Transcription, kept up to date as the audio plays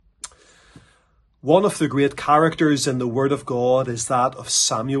One of the great characters in the Word of God is that of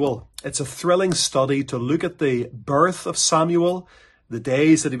Samuel. It's a thrilling study to look at the birth of Samuel, the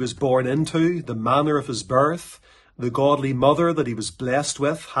days that he was born into, the manner of his birth, the godly mother that he was blessed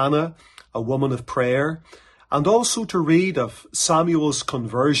with, Hannah, a woman of prayer, and also to read of Samuel's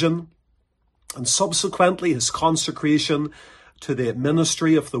conversion and subsequently his consecration to the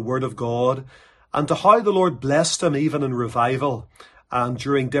ministry of the Word of God, and to how the Lord blessed him even in revival and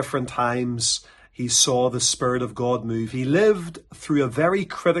during different times he saw the Spirit of God move. He lived through a very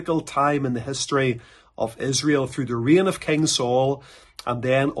critical time in the history of Israel, through the reign of King Saul and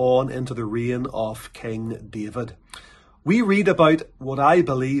then on into the reign of King David. We read about what I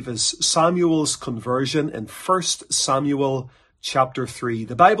believe is Samuel's conversion in 1 Samuel chapter 3.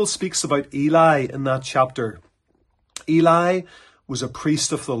 The Bible speaks about Eli in that chapter. Eli was a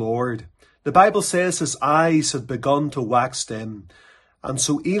priest of the Lord. The Bible says his eyes had begun to wax dim. And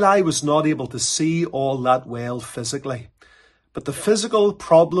so Eli was not able to see all that well physically. But the physical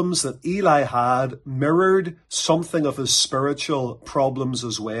problems that Eli had mirrored something of his spiritual problems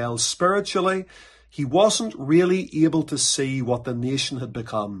as well. Spiritually, he wasn't really able to see what the nation had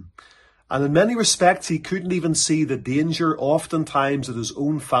become. And in many respects, he couldn't even see the danger oftentimes that his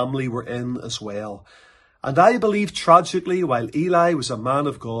own family were in as well. And I believe tragically, while Eli was a man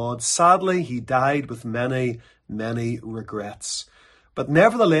of God, sadly he died with many, many regrets. But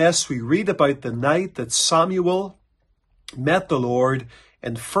nevertheless, we read about the night that Samuel met the Lord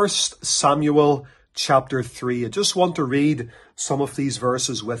in 1 Samuel chapter 3. I just want to read some of these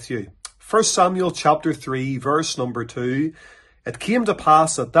verses with you. 1 Samuel chapter 3, verse number 2. It came to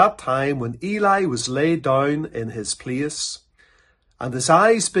pass at that time when Eli was laid down in his place, and his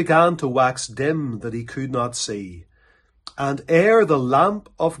eyes began to wax dim that he could not see. And ere the lamp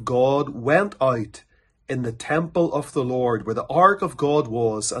of God went out in the temple of the Lord, where the ark of God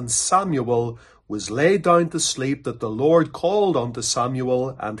was, and Samuel was laid down to sleep, that the Lord called unto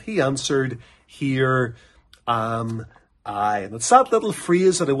Samuel, and he answered, Here am I. And it's that little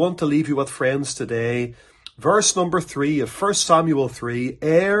phrase that I want to leave you with, friends, today. Verse number 3 of 1 Samuel 3,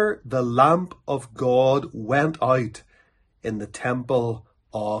 ere the lamp of God went out in the temple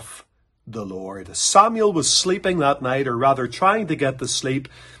of the Lord. Samuel was sleeping that night, or rather trying to get to sleep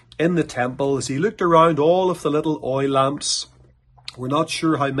in the temple. As he looked around all of the little oil lamps, we're not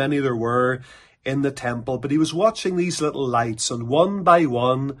sure how many there were in the temple, but he was watching these little lights, and one by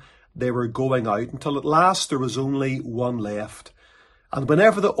one they were going out until at last there was only one left. And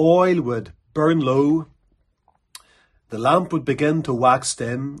whenever the oil would burn low, the lamp would begin to wax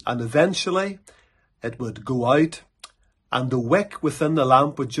dim, and eventually it would go out, and the wick within the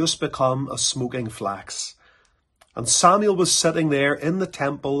lamp would just become a smoking flax. And Samuel was sitting there in the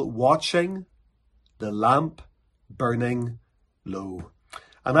temple watching the lamp burning low.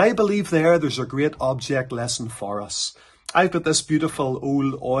 And I believe there's a great object lesson for us. I've got this beautiful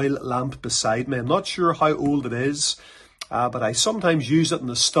old oil lamp beside me. I'm not sure how old it is, but I sometimes use it in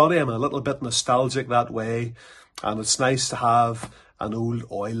the study. I'm a little bit nostalgic that way. And it's nice to have an old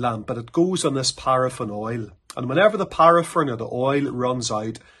oil lamp, but it goes on this paraffin oil. And whenever the paraffin or the oil runs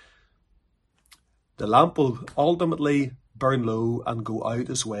out, the lamp will ultimately burn low and go out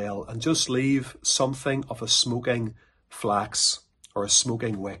as well, and just leave something of a smoking flax or a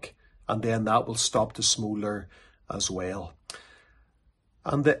smoking wick, and then that will stop to smoulder as well.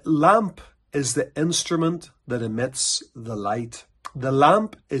 And the lamp is the instrument that emits the light. The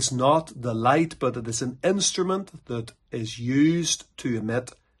lamp is not the light, but it is an instrument that is used to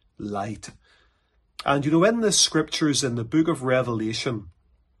emit light. And in the scriptures in the book of Revelation,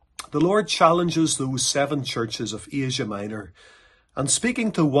 the Lord challenges those 7 churches of Asia Minor. And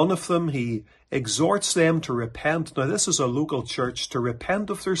speaking to one of them, he exhorts them to repent. Now, this is a local church, to repent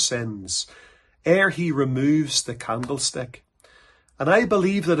of their sins ere he removes the candlestick. And I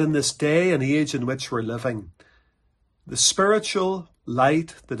believe that in this day and age in which we're living, the spiritual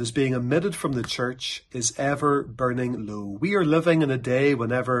light that is being emitted from the church is ever burning low. We are living in a day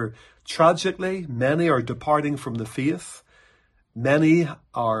whenever, tragically, many are departing from the faith. Many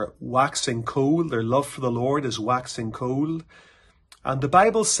are waxing cold. Their love for the Lord is waxing cold. And the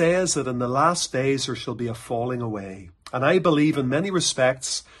Bible says that in the last days there shall be a falling away. And I believe in many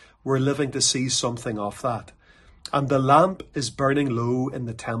respects we're living to see something of that. And the lamp is burning low in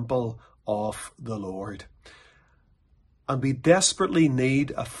the temple of the Lord. And we desperately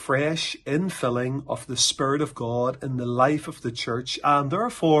need a fresh infilling of the Spirit of God in the life of the church, and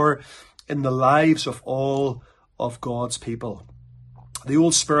therefore in the lives of all of God's people. The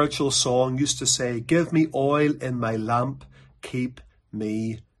old spiritual song used to say, give me oil in my lamp, keep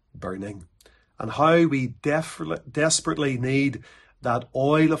me burning. And how we desperately need that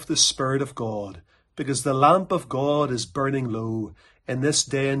oil of the Spirit of God, because the lamp of God is burning low in this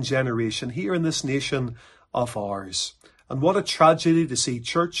day and generation, here in this nation of ours. And what a tragedy to see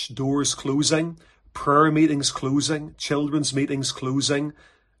church doors closing, prayer meetings closing, children's meetings closing,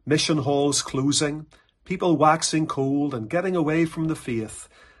 mission halls closing, people waxing cold and getting away from the faith.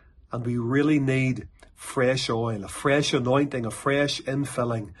 And we really need fresh oil, a fresh anointing, a fresh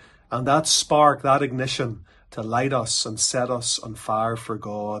infilling, and that spark, that ignition to light us and set us on fire for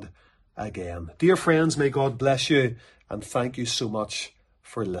God again. Dear friends, may God bless you, and thank you so much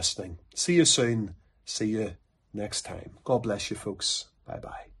for listening. See you soon. See you next time. God bless you, folks.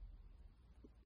 Bye-bye.